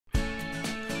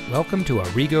Welcome to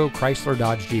Arrigo Chrysler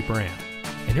Dodge Jeep Ram.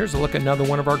 And here's a look at another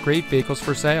one of our great vehicles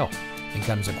for sale. It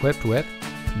comes equipped with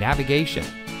navigation,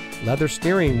 leather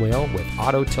steering wheel with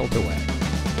auto tilt-away,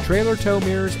 trailer tow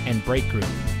mirrors and brake group,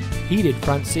 heated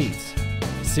front seats,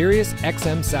 Sirius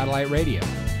XM satellite radio,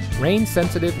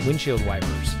 rain-sensitive windshield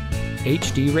wipers,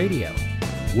 HD radio,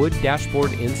 wood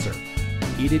dashboard insert,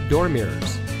 heated door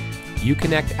mirrors,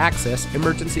 Uconnect Access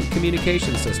emergency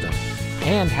communication system,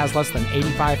 and has less than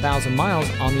 85,000 miles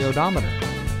on the odometer.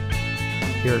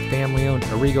 Here at family-owned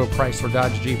Arrigo Chrysler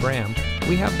Dodge Jeep Ram,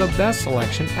 we have the best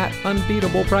selection at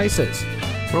unbeatable prices.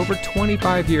 For over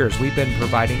 25 years, we've been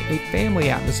providing a family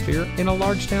atmosphere in a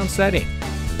large town setting,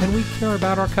 and we care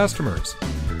about our customers.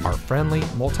 Our friendly,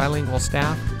 multilingual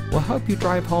staff will help you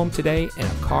drive home today in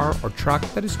a car or truck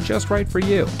that is just right for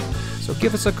you. So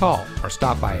give us a call or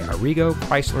stop by Arrigo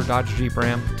Chrysler Dodge Jeep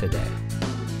Ram today.